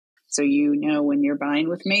So, when you're buying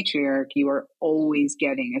with Matriark, you are always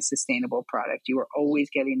getting a sustainable product. You are always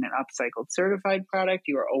getting an upcycled certified product.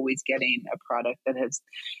 You are always getting a product that has,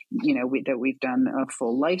 that we've done a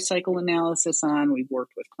full life cycle analysis on. We've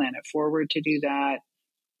worked with Planet Forward to do that.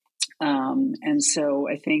 And so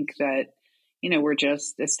I think that, we're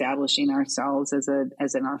just establishing ourselves as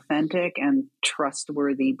an authentic and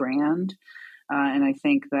trustworthy brand. And I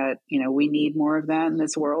think that, we need more of that in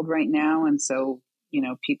this world right now. And so,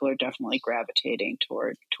 people are definitely gravitating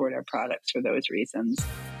toward our products for those reasons.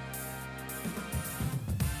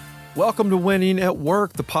 Welcome to Winning at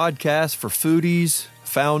Work, the podcast for foodies,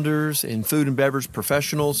 founders, and food and beverage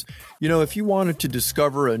professionals. If you wanted to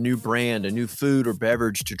discover a new brand, a new food or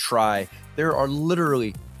beverage to try, there are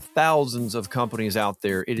literally thousands of companies out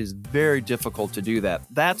there. It is very difficult to do that.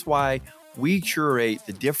 That's why we curate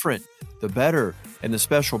the different, the better, and the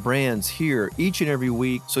special brands here each and every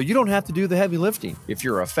week, so you don't have to do the heavy lifting. If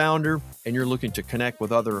you're a founder and you're looking to connect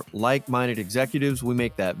with other like-minded executives, we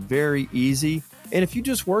make that very easy. And if you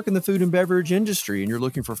just work in the food and beverage industry and you're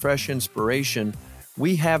looking for fresh inspiration,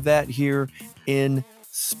 we have that here in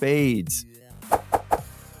spades.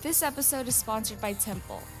 This episode is sponsored by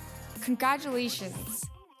Temple. Congratulations,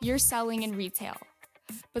 you're selling in retail.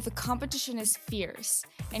 But the competition is fierce,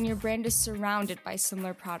 and your brand is surrounded by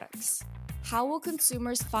similar products. How will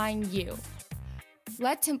consumers find you?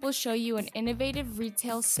 Let Temple show you an innovative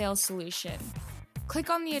retail sales solution. Click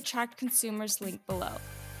on the Attract Consumers link below.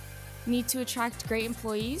 Need to attract great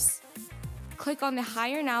employees? Click on the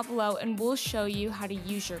Hire Now below and we'll show you how to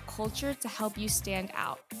use your culture to help you stand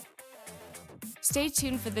out. Stay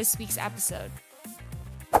tuned for this week's episode.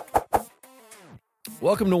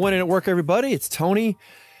 Welcome to Winning at Work, everybody. It's Tony.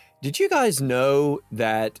 Did you guys know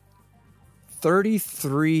that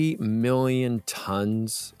 33 million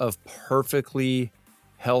tons of perfectly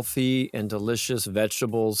healthy and delicious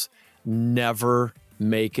vegetables never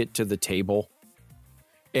make it to the table?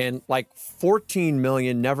 And like 14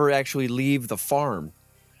 million never actually leave the farm.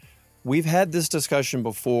 We've had this discussion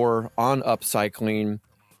before on upcycling.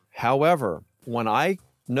 However, when I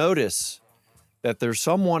notice that there's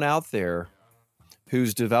someone out there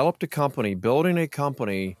who's developed a company, building a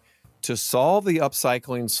company to solve the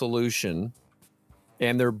upcycling solution,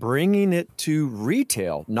 and they're bringing it to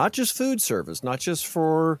retail, not just food service, not just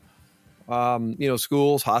for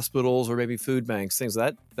schools, hospitals, or maybe food banks, things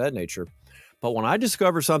of that nature. But when I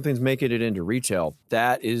discover something's making it into retail,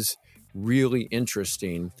 that is really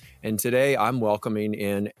interesting. And today I'm welcoming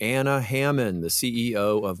in Anna Hammond, the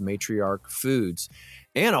CEO of Matriark Foods.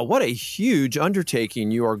 Anna, what a huge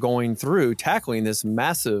undertaking you are going through tackling this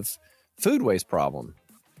massive food waste problem.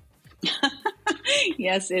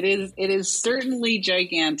 Yes, it is. It is certainly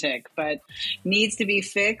gigantic, but needs to be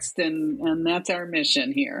fixed. And that's our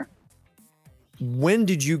mission here. When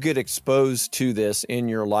did you get exposed to this in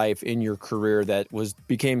your life, in your career, that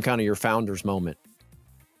became kind of your founder's moment?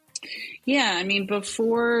 Yeah, I mean,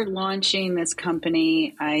 before launching this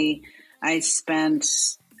company, I spent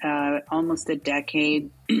almost a decade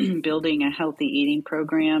building a healthy eating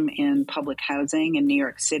program in public housing in New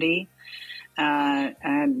York City.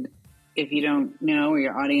 And if you don't know, or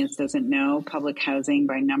your audience doesn't know, public housing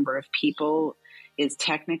by number of people is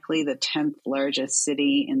technically the 10th largest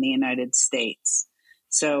city in the United States.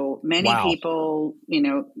 So many people,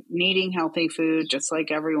 needing healthy food, just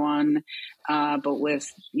like everyone, but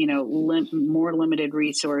with, more limited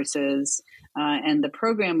resources. And the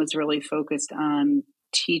program was really focused on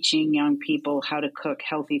teaching young people how to cook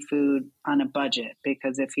healthy food on a budget,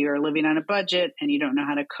 because if you're living on a budget and you don't know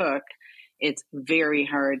how to cook, it's very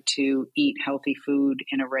hard to eat healthy food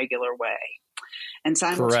in a regular way. And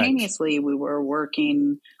simultaneously, we were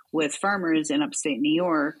working with farmers in upstate New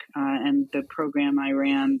York, and the program I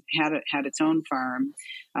ran had its own farm,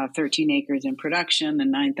 13 acres in production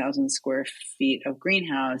and 9,000 square feet of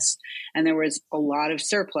greenhouse. And there was a lot of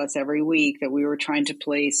surplus every week that we were trying to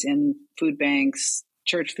place in food banks,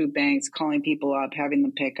 church food banks, calling people up, having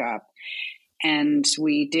them pick up. And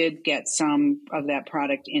we did get some of that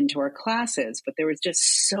product into our classes, but there was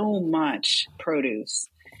just so much produce,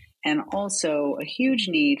 and also a huge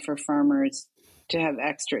need for farmers to have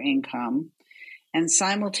extra income, and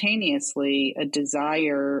simultaneously a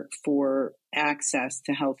desire for access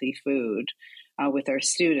to healthy food with our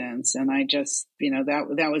students. And I just,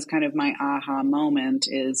 that was kind of my aha moment,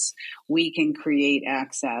 is we can create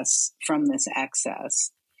access from this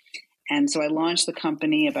excess. And so I launched the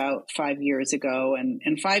company about 5 years ago.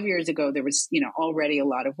 And 5 years ago, there was, already a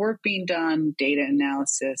lot of work being done, data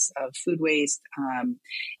analysis of food waste,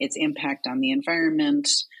 its impact on the environment.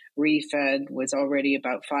 Refed was already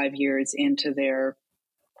about 5 years into their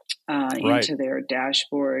Right. into their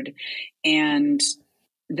dashboard. And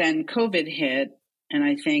then COVID hit, and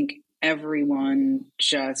I think everyone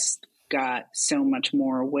just got so much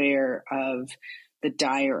more aware of the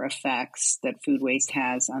dire effects that food waste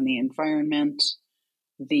has on the environment,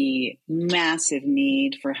 the massive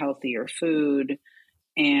need for healthier food.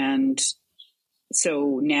 And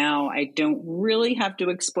so now I don't really have to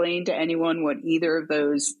explain to anyone what either of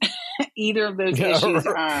those issues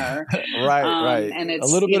are. Right. And A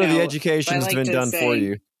it's, little bit of the I education has like been to done for say,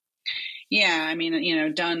 you. yeah, I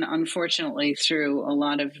mean, done unfortunately through a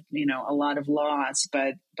lot of loss,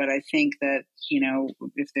 but I think that,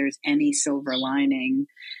 if there's any silver lining,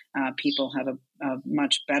 people have a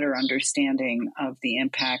much better understanding of the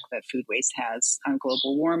impact that food waste has on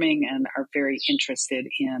global warming and are very interested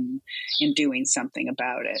in doing something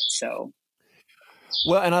about it. So,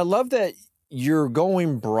 Well, and I love that you're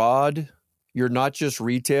going broad. You're not just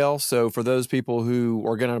retail. So for those people who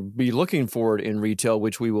are going to be looking for it in retail,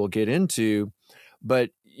 which we will get into, but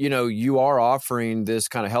you are offering this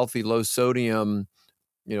kind of healthy, low sodium,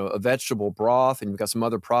 a vegetable broth, and you've got some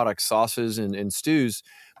other products, sauces and stews,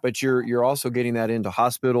 but you're also getting that into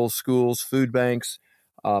hospitals, schools, food banks,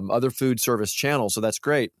 other food service channels. So that's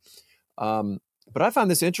great. But I find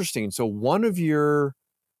this interesting. So one of your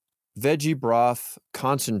veggie broth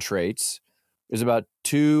concentrates is about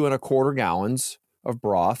 2.25 gallons of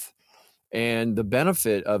broth. And the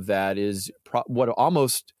benefit of that is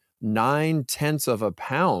almost 0.9 of a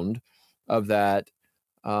pound of that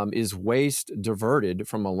is waste diverted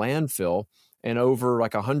from a landfill, and over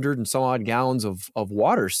like 100 and some odd gallons of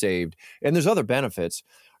water saved. And there's other benefits.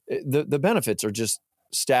 The benefits are just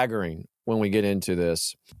staggering when we get into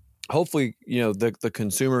this. Hopefully, the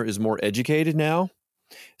consumer is more educated now.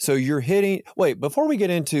 So before we get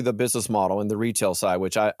into the business model and the retail side,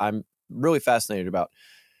 which I'm really fascinated about,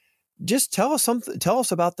 just tell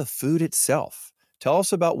us about the food itself. Tell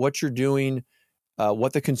us about what you're doing,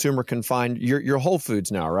 what the consumer can find. You're Whole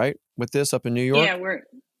Foods now, right? With this up in New York? Yeah,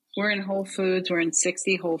 we're in Whole Foods. We're in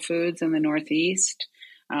 60 Whole Foods in the Northeast.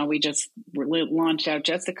 We just launched out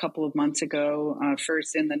just a couple of months ago,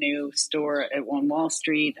 first in the new store at 1 Wall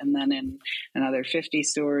Street, and then in another 50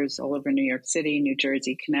 stores all over New York City, New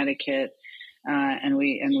Jersey, Connecticut. And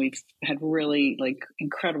we've had really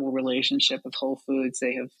incredible relationship with Whole Foods.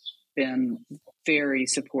 They have been very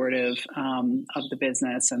supportive of the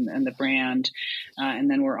business and the brand. And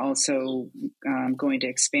then we're also going to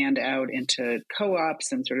expand out into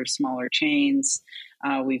co-ops and sort of smaller chains.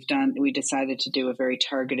 We decided to do a very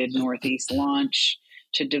targeted Northeast launch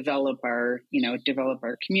to develop our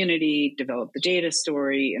community, develop the data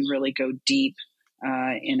story, and really go deep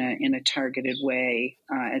in a targeted way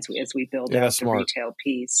as we build out the retail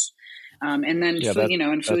piece. And then,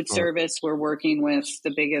 in food service, we're working with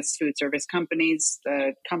the biggest food service companies,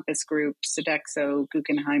 the Compass Group, Sodexo,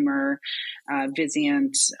 Guggenheimer,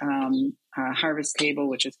 Vizient, Harvest Table,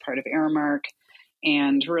 which is part of Aramark,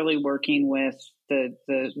 and really working with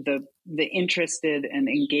the interested and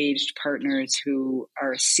engaged partners who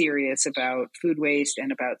are serious about food waste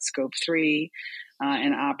and about Scope 3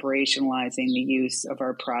 and operationalizing the use of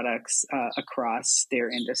our products across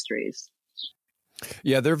their industries.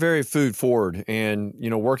 Yeah, they're very food forward, and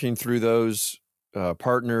working through those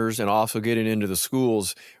partners and also getting into the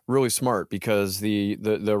schools, really smart, because the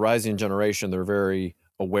rising generation, they're very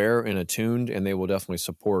aware and attuned, and they will definitely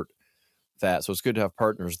support that. So it's good to have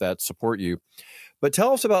partners that support you. But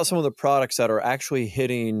tell us about some of the products that are actually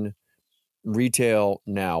hitting retail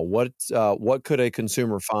now. What could a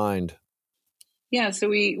consumer find? Yeah, so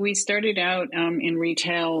we started out in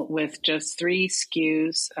retail with just 3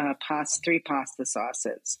 SKUs, 3 pasta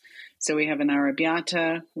sauces. So we have an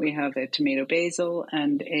arrabbiata, we have a tomato basil,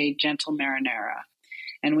 and a gentle marinara.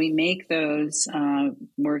 And we make those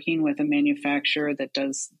working with a manufacturer that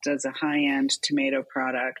does a high-end tomato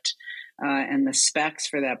product. And the specs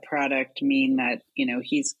for that product mean that,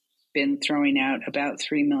 he's been throwing out about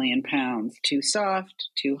 3 million pounds, too soft,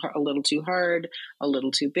 a little too hard, a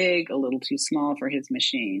little too big, a little too small for his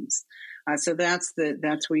machines. So that's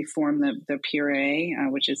we form the puree,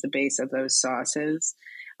 which is the base of those sauces.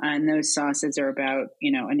 And those sauces are about,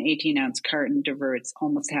 an 18-ounce carton diverts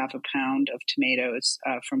almost half a pound of tomatoes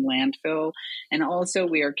from landfill. And also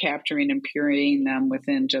we are capturing and pureeing them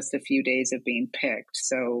within just a few days of being picked.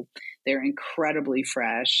 So they're incredibly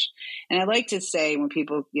fresh. And I like to say when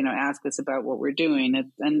people, ask us about what we're doing,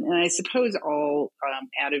 and I suppose all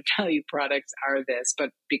added value products are this, but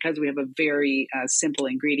because we have a very simple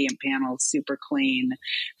ingredient panel, super clean,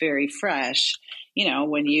 very fresh,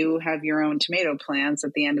 when you have your own tomato plants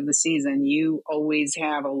at the end of the season, you always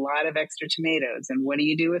have a lot of extra tomatoes. And what do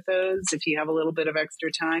you do with those? If you have a little bit of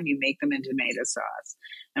extra time, you make them into tomato sauce.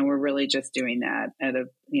 And we're really just doing that at a,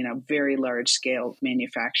 very large scale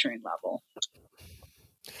manufacturing level.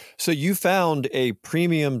 So you found a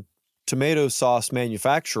premium tomato sauce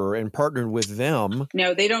manufacturer and partnered with them.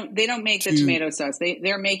 No, they don't make the tomato sauce.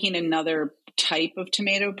 They're making another type of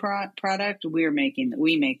tomato product. We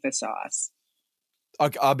make the sauce.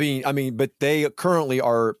 I mean, but they currently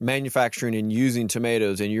are manufacturing and using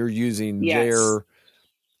tomatoes, and you're using their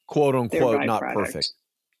quote unquote not perfect.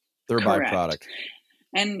 Their byproduct.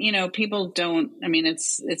 And, people don't,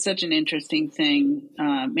 it's such an interesting thing.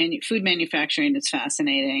 Food manufacturing is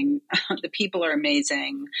fascinating. The people are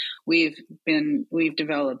amazing. We've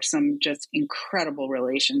developed some just incredible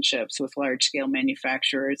relationships with large scale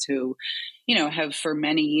manufacturers who, have for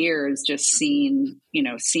many years just seen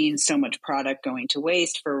so much product going to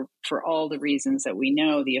waste for all the reasons that we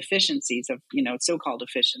know, the efficiencies of, so-called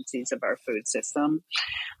efficiencies of our food system.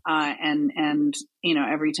 And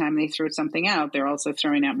every time they throw something out, they're also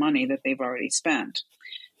throwing out money that they've already spent.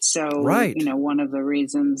 So, one of the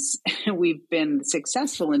reasons we've been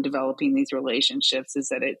successful in developing these relationships is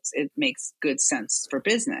that it makes good sense for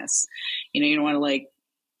business. You don't want to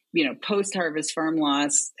post-harvest farm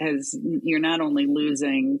loss you're not only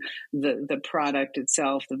losing the product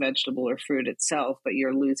itself, the vegetable or fruit itself, but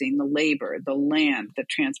you're losing the labor, the land, the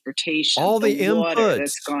transportation, all the water inputs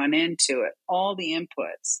that's gone into it, all the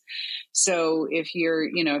inputs. So if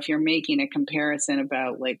you're making a comparison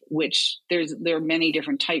about there are many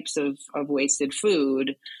different types of wasted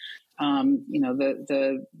food.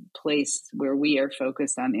 The place where we are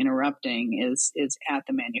focused on interrupting is at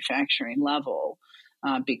the manufacturing level.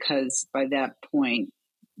 Because by that point,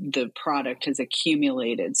 the product has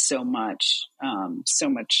accumulated so much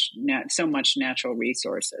natural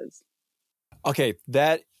resources. Okay,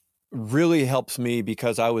 that really helps me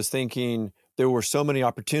because I was thinking there were so many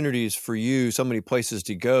opportunities for you, so many places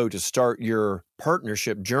to go to start your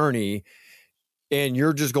partnership journey, and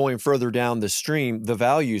you're just going further down the stream, the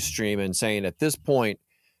value stream, and saying at this point,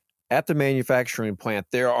 at the manufacturing plant,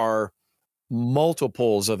 there are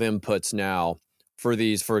multiples of inputs now for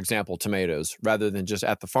these, for example, tomatoes, rather than just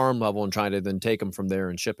at the farm level and trying to then take them from there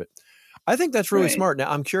and ship it. I think that's really smart.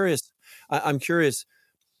 Now, I'm curious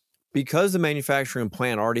because the manufacturing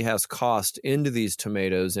plant already has cost into these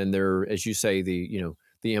tomatoes and they're, as you say, the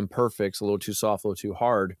imperfects, a little too soft, a little too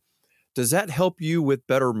hard. Does that help you with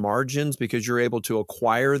better margins because you're able to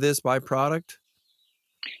acquire this byproduct?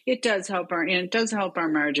 It does help our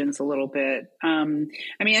margins a little bit.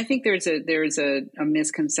 I think there's a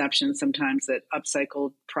misconception sometimes that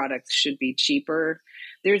upcycled products should be cheaper.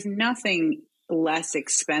 There's nothing less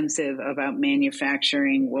expensive about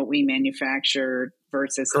manufacturing what we manufacture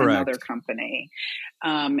versus another company.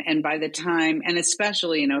 And by the time, and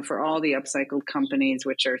especially, for all the upcycled companies,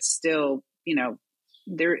 which are still,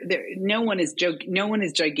 no one is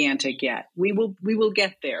gigantic yet. We will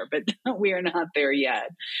get there, but we are not there yet.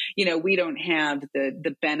 We don't have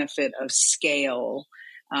the benefit of scale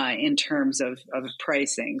in terms of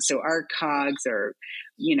pricing. So our COGS are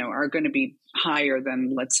going to be higher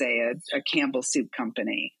than, let's say, a Campbell Soup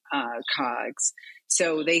Company COGS.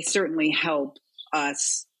 So they certainly help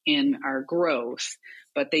us in our growth,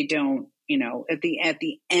 but they don't. At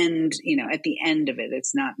the end of it,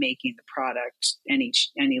 it's not making the product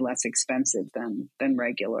any less expensive than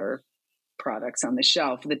regular products on the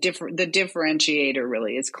shelf. The differentiator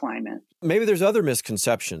really is climate. Maybe there's other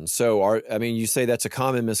misconceptions. So, you say that's a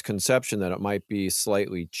common misconception that it might be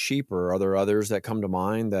slightly cheaper. Are there others that come to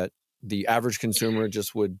mind that the average consumer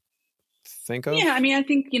just would think of? Yeah, I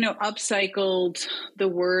think, upcycled, the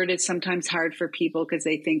word is sometimes hard for people because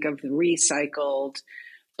they think of recycled.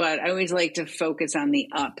 But I always like to focus on the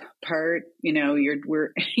up part.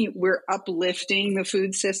 We're uplifting the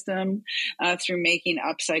food system through making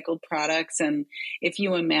upcycled products. And if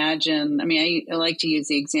you imagine, I like to use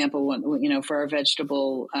the example, for our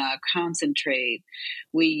vegetable concentrate,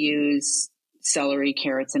 we use celery,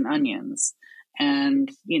 carrots, and onions. And,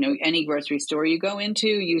 any grocery store you go into,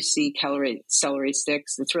 you see celery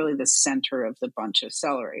sticks. It's really the center of the bunch of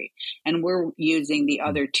celery. And we're using the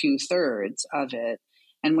other 2/3 of it.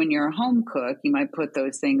 And when you're a home cook, you might put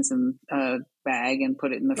those things in a bag and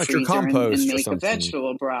put it in the freezer and make a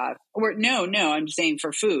vegetable broth. Or no, I'm saying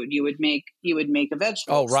for food, you would make a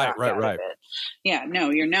vegetable stock out of it. Yeah,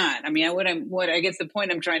 no, you're not. What I guess the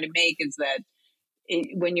point I'm trying to make is that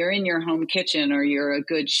when you're in your home kitchen or you're a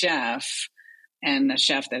good chef and a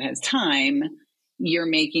chef that has time, you're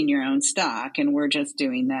making your own stock, and we're just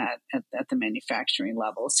doing that at the manufacturing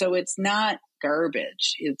level. So it's not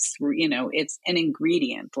garbage. It's, it's an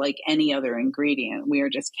ingredient like any other ingredient. We are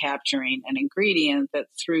just capturing an ingredient that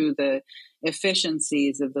through the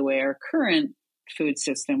efficiencies of the way our current food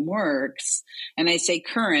system works. And I say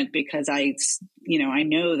current because I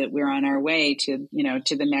know that we're on our way to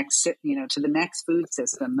the next food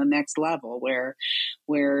system, the next level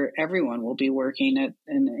where everyone will be working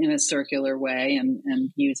in a circular way and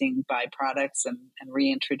using byproducts and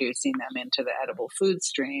reintroducing them into the edible food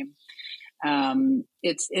stream.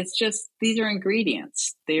 It's just, these are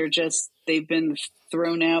ingredients. They've been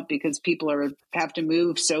thrown out because people have to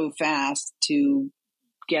move so fast to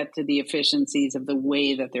get to the efficiencies of the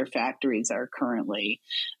way that their factories are currently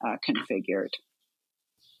configured.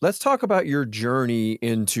 Let's talk about your journey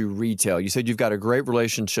into retail. You said you've got a great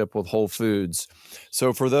relationship with Whole Foods.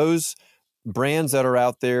 So for those brands that are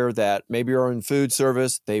out there that maybe are in food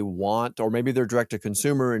service, or maybe they're direct to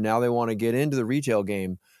consumer and now they want to get into the retail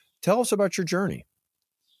game, tell us about your journey.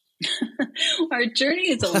 Our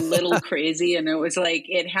journey is a little crazy, and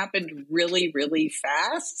it happened really, really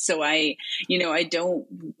fast. So I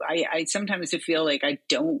sometimes feel like I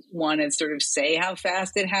don't want to sort of say how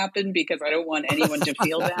fast it happened because I don't want anyone to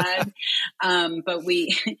feel bad. But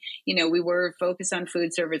we were focused on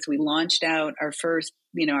food service. We launched out our first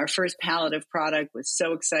pallet of product was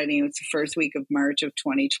so exciting. It was the first week of March of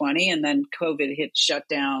 2020. And then COVID shut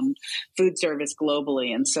down food service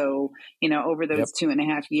globally. And so, over those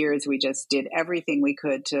 2.5 years, we just did everything we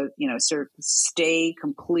could to, stay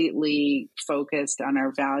completely focused on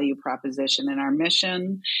our value proposition and our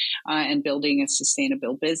mission, and building a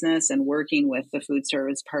sustainable business and working with the food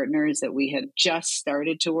service partners that we had just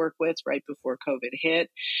started to work with right before COVID hit.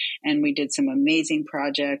 And we did some amazing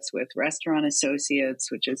projects with Restaurant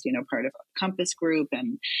Associates, which is, part of Compass Group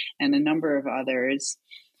and a number of others.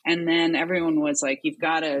 And then everyone was like, you've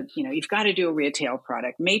got to do a retail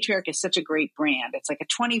product. Matriark is such a great brand. It's like a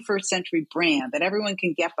 21st century brand that everyone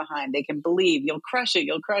can get behind. They can believe you'll crush it.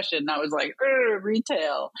 And I was like,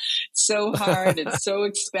 retail, so hard. It's so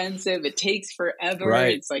expensive. It takes forever.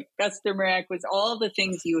 Right. It's like customer acquisition, all the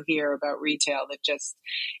things you hear about retail that just,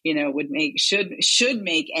 should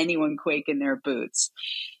make anyone quake in their boots.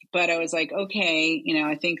 But I was like, okay,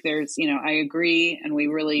 I think there's, I agree. And we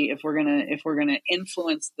really, if we're going to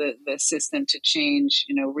influence the system to change,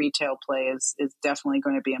 retail play is definitely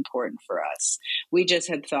going to be important for us. We just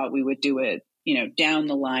had thought we would do it, down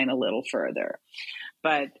the line a little further.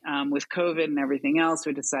 But with COVID and everything else,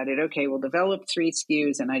 we decided, okay, we'll develop 3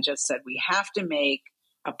 SKUs. And I just said, we have to make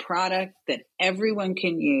a product that everyone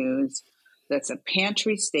can use, that's a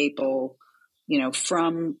pantry staple,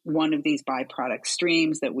 from one of these byproduct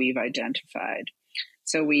streams that we've identified.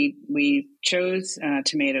 So we chose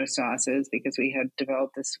tomato sauces because we had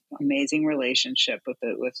developed this amazing relationship with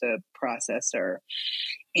the processor,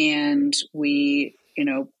 and we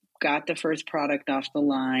got the first product off the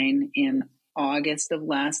line in August of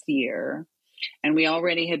last year, and we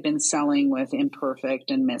already had been selling with Imperfect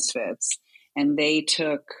and Misfits, and they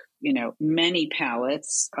took many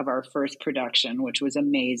pallets of our first production, which was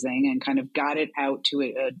amazing, and kind of got it out to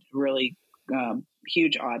a really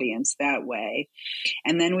huge audience that way.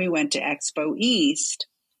 And then we went to Expo East,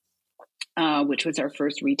 which was our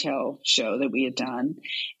first retail show that we had done.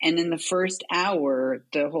 And in the first hour,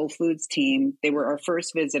 the Whole Foods team, they were our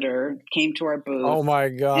first visitor, came to our booth. Oh my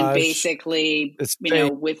gosh. And basically,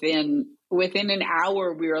 within an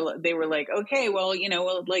hour, they were like, okay, well,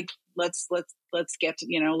 let's get to,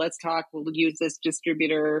 let's talk. We'll use this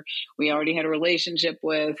distributor we already had a relationship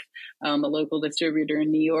with, a local distributor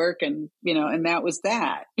in New York. And, and that was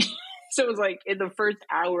that. So it was like in the first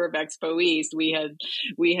hour of Expo East, we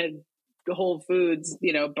had Whole Foods,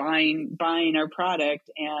 buying our product.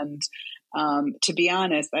 And, to be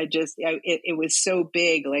honest, it was so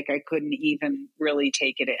big, like I couldn't even really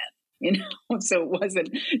take it in. So it wasn't,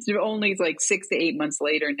 so only like 6 to 8 months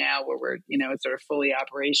later now where we're, sort of fully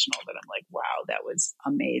operational, that I'm like, wow, that was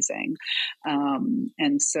amazing.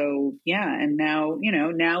 And so, and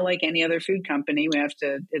now, like any other food company,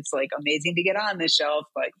 it's like amazing to get on the shelf,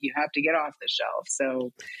 but you have to get off the shelf.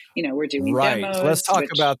 So, we're doing demos. Let's talk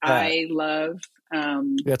about that. I love.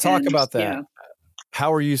 Talk about that. Yeah.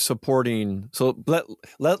 How are you supporting? So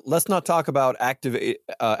let's not talk about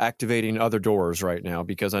activating other doors right now,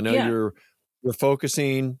 because I know you're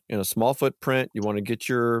focusing in a small footprint. You want to get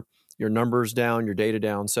your numbers down, your data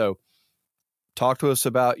down. So talk to us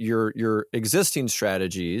about your existing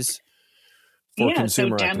strategies for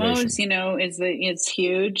consumer activation. So demos, activation. it's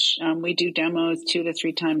huge. We do demos 2 to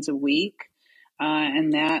 3 times a week.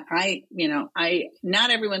 And that not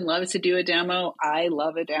everyone loves to do a demo. I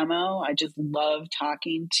love a demo. I just love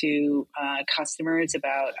talking to customers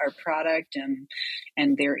about our product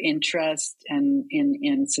and their interest and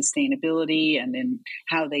in sustainability and in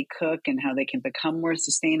how they cook and how they can become more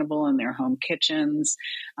sustainable in their home kitchens.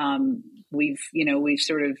 We've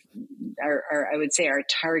sort of I would say our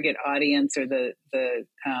target audience, or the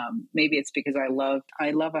maybe it's because I love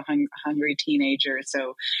a hungry teenager.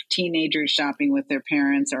 So teenagers shopping with their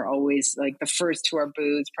parents are always like the first to our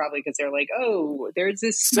booths, probably because they're like, oh, there's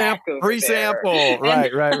this snack over free there. Sample.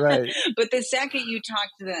 Right. But the second you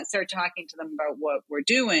start talking to them about what we're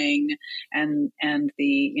doing and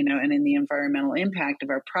the, and in the environmental impact of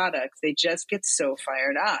our products, they just get so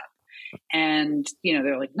fired up. And,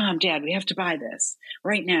 they're like, Mom, Dad, we have to buy this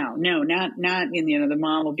right now. No, not, the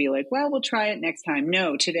mom will be like, well, we'll try it next time.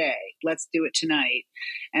 No, today, let's do it tonight.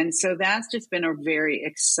 And so that's just been a very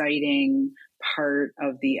exciting part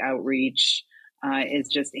of the outreach, is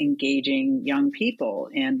just engaging young people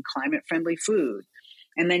in climate friendly food.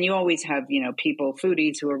 And then you always have,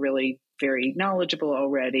 foodies who are really very knowledgeable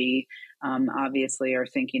already, obviously are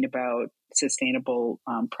thinking about sustainable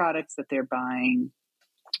products that they're buying.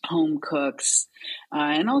 Home cooks.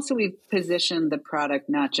 And also we've positioned the product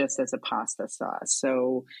not just as a pasta sauce.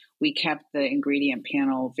 So we kept the ingredient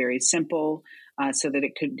panel very simple, so that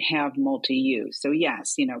it could have multi-use. So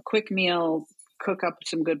yes, quick meal, cook up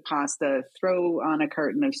some good pasta, throw on a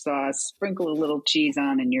carton of sauce, sprinkle a little cheese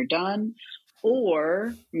on, and you're done.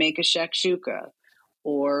 Or make a shakshuka,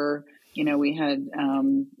 or we had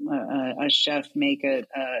a chef make a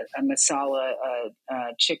masala, a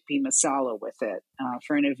chickpea masala with it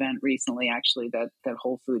for an event recently, actually, that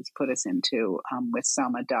Whole Foods put us into with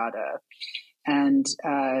Samadata. And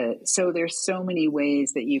so there's so many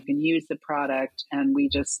ways that you can use the product, and we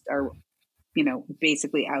just are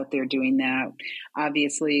basically out there doing that.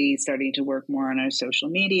 Obviously starting to work more on our social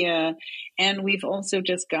media. And we've also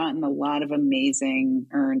just gotten a lot of amazing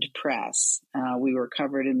earned press. We were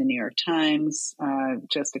covered in the New York Times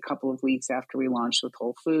just a couple of weeks after we launched with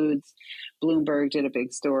Whole Foods. Bloomberg did a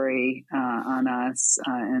big story on us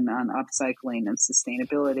and on upcycling and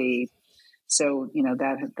sustainability. So,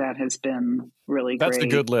 that has been really That's great. A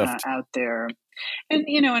good lift out there. And,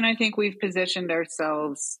 and I think we've positioned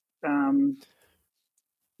ourselves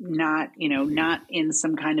not in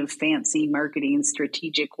some kind of fancy marketing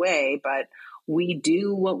strategic way, but we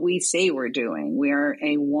do what we say we're doing. We are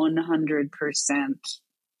a 100%,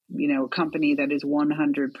 company that is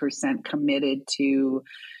 100% committed to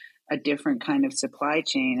a different kind of supply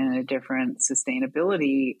chain and a different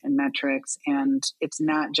sustainability metrics. And it's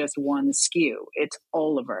not just one SKU, it's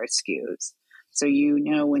all of our SKUs. So,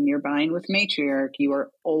 when you're buying with Matriark, you are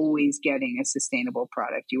always getting a sustainable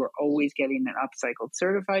product. You are always getting an upcycled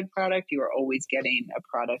certified product. You are always getting a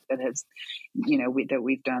product that has, that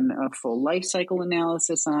we've done a full life cycle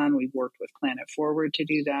analysis on. We've worked with Planet Forward to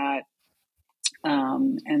do that.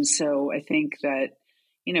 And so I think that,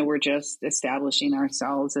 we're just establishing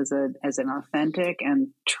ourselves as an authentic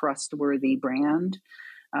and trustworthy brand.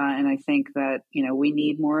 And I think that, we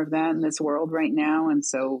need more of that in this world right now. And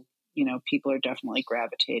so, people are definitely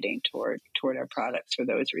gravitating toward our products for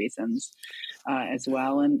those reasons as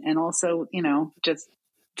well. And also, just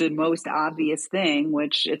the most obvious thing,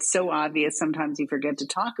 which it's so obvious sometimes you forget to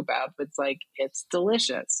talk about, but it's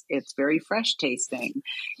delicious. It's very fresh tasting.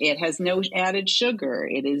 It has no added sugar.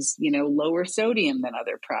 It is, lower sodium than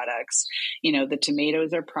other products. The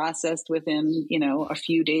tomatoes are processed within, a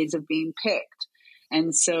few days of being picked.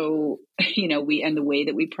 And so, and the way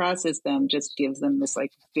that we process them just gives them this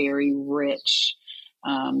very rich,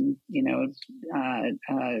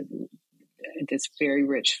 this very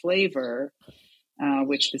rich flavor,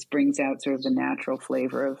 which just brings out sort of the natural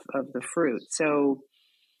flavor of the fruit. So,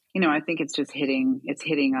 I think it's just hitting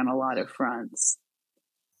on a lot of fronts.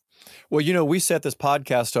 Well, we set this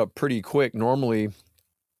podcast up pretty quick. Normally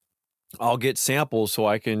I'll get samples so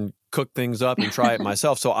I can cook things up and try it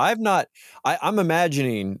myself. So I'm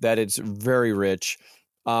imagining that it's very rich.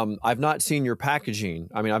 I've not seen your packaging.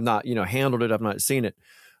 I mean, I've not, handled it. I've not seen it.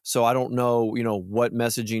 So I don't know, what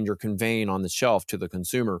messaging you're conveying on the shelf to the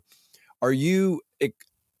consumer. Are you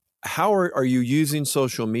using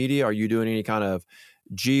social media? Are you doing any kind of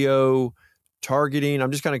geo targeting?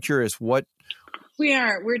 I'm just kind of curious what. We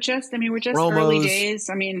are. We're just promos. Early days.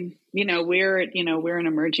 I mean, we're an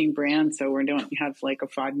emerging brand, so we don't have a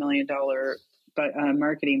 $5 million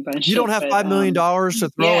marketing budget. You don't have $5 million to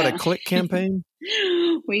throw at a click campaign?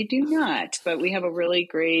 We do not, but we have a really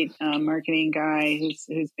great marketing guy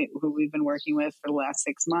who we've been working with for the last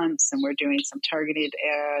 6 months, and we're doing some targeted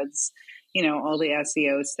ads, all the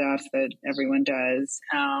SEO stuff that everyone does.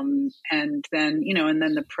 And then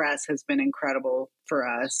the press has been incredible for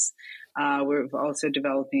us. We're also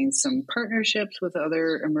developing some partnerships with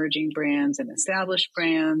other emerging brands and established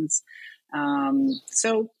brands. Like all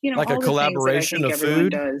a collaboration the things that I think of everyone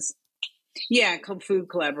food. does. Yeah, food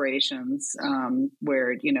collaborations,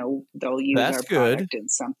 where they'll use That's our good. product in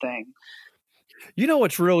something.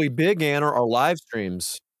 What's really big, Anna, are live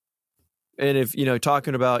streams. And if,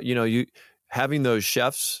 talking about, you having those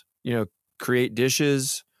chefs, create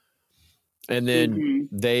dishes, and then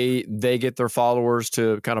they get their followers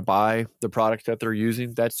to kind of buy the product that they're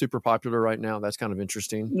using. That's super popular right now. That's kind of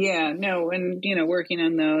interesting. Yeah, no, and working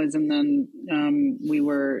on those, and then we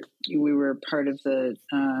were part of the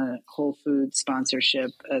Whole Foods sponsorship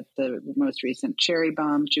at the most recent Cherry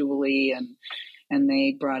Bomb Jubilee, and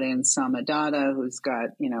they brought in Samadata, who's got,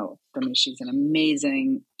 she's an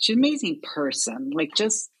amazing person, like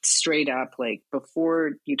just straight up, like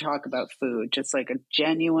before you talk about food, just like a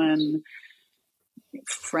genuine,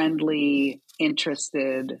 friendly,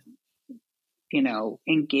 interested,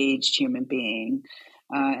 engaged human being.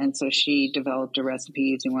 And so she developed a recipe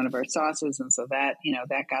using one of our sauces. And so that,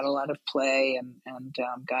 that got a lot of play and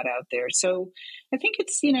got out there. So I think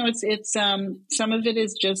it's some of it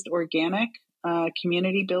is just organic,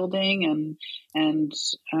 community building and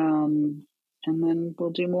then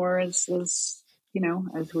we'll do more as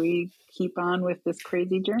we keep on with this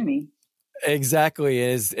crazy journey. Exactly.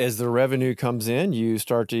 As the revenue comes in, you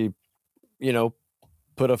start to,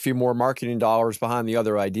 put a few more marketing dollars behind the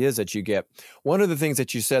other ideas that you get. One of the things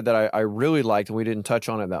that you said that I really liked, and we didn't touch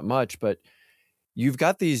on it that much, but you've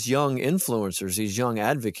got these young influencers, these young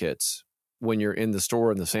advocates when you're in the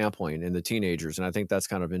store and the sampling and the teenagers. And I think that's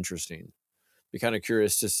kind of interesting. Be kind of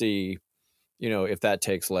curious to see, if that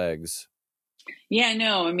takes legs. Yeah,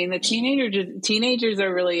 no, I mean, the teenagers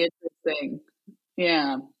are really interesting.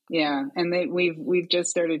 Yeah. Yeah. And we've just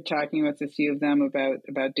started talking with a few of them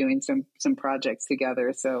about doing some projects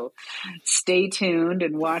together. So stay tuned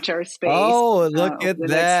and watch our space. Oh, look at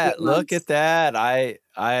that. Look at that.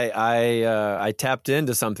 I tapped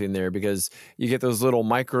into something there because you get those little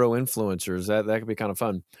micro influencers. That could be kind of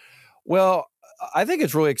fun. Well, I think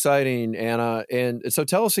it's really exciting, Anna. And so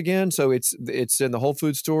tell us again. So it's in the Whole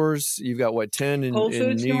Foods stores. You've got 10 in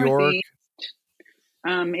New York?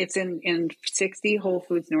 It's in 60 Whole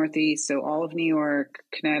Foods Northeast, so all of New York,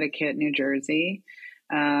 Connecticut, New Jersey.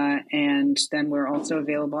 And then we're also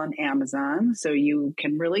available on Amazon, so you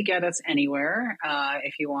can really get us anywhere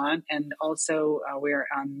if you want. And also we're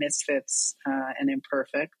on Misfits and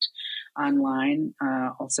Imperfect online,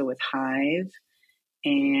 also with Hive,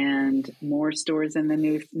 and more stores in the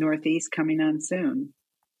new Northeast coming on soon.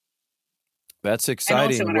 That's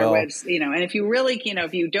exciting. And also on our website, and if you really,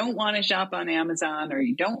 if you don't want to shop on Amazon or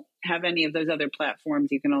you don't have any of those other platforms,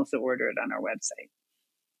 you can also order it on our website.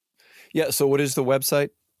 Yeah. So what is the website?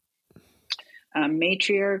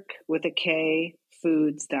 Matriark with a K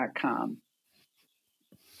foods.com.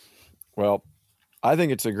 Well, I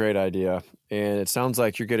think it's a great idea. And it sounds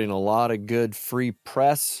like you're getting a lot of good free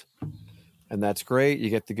press. And that's great.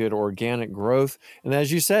 You get the good organic growth. And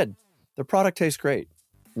as you said, the product tastes great.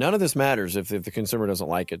 None of this matters if the consumer doesn't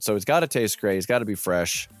like it. So it's got to taste great. It's got to be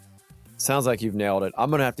fresh. Sounds like you've nailed it. I'm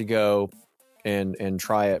going to have to go and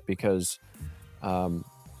try it because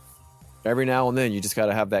every now and then you just got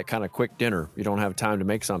to have that kind of quick dinner. You don't have time to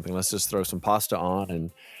make something. Let's just throw some pasta on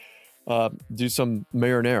and do some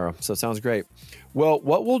marinara. So it sounds great. Well,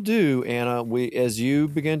 what we'll do, Anna, as you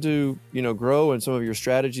begin to grow and some of your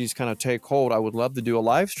strategies kind of take hold, I would love to do a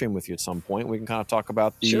live stream with you at some point. We can kind of talk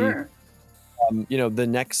about the the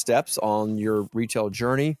next steps on your retail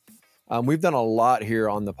journey. We've done a lot here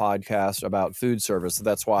on the podcast about food service. So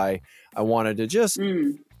that's why I wanted to just,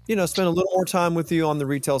 spend a little more time with you on the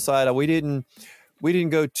retail side. We didn't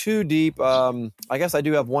go too deep. I guess I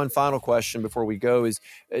do have one final question before we go is,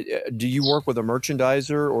 do you work with a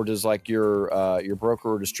merchandiser or does like your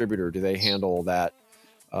broker or distributor, do they handle that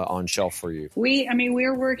on shelf for you?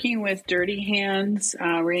 We're working with Dirty Hands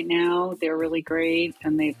right now. They're really great,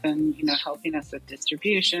 and they've been, helping us with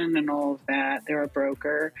distribution and all of that. They're a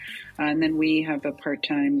broker, and then we have a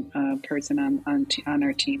part-time person on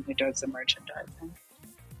our team who does the merchandising.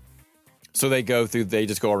 So they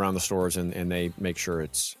just go around the stores and they make sure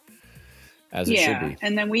it's as it should be.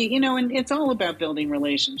 And then and it's all about building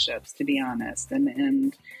relationships, to be honest,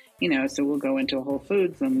 and so we'll go into Whole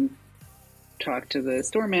Foods and talk to the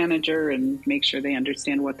store manager and make sure they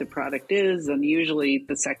understand what the product is. And usually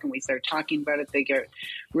the second we start talking about it, they get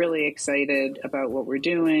really excited about what we're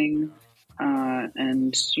doing.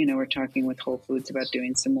 And, we're talking with Whole Foods about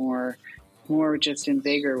doing some more more just in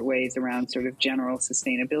bigger ways around sort of general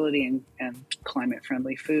sustainability and climate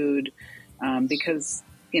friendly food, because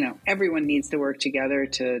everyone needs to work together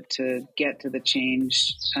to get to the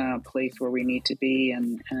change place where we need to be,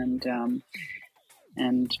 and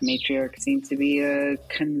Matriark seems to be a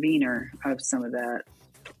convener of some of that.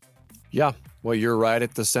 Yeah, well, you're right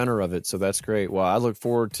at the center of it, so that's great. Well, I look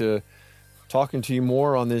forward to talking to you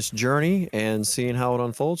more on this journey and seeing how it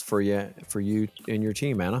unfolds for you and your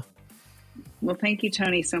team, Anna. Well, thank you,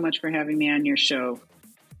 Tony, so much for having me on your show.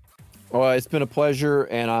 Well, it's been a pleasure,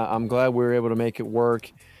 and I'm glad we were able to make it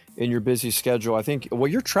work in your busy schedule. I think, well,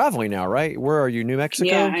 you're traveling now, right? Where are you, New Mexico?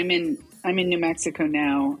 Yeah, I'm in New Mexico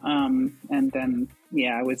now, and then,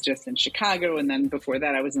 I was just in Chicago, and then before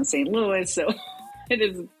that I was in St. Louis, so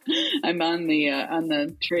I'm on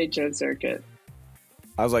the trade show circuit.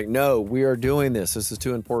 I was like, no, we are doing this. This is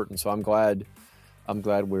too important. So I'm glad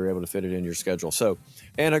we were able to fit it in your schedule. So,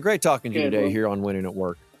 Anna, great talking to you today here on Winning at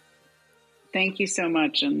Work. Thank you so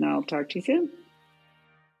much, and I'll talk to you soon.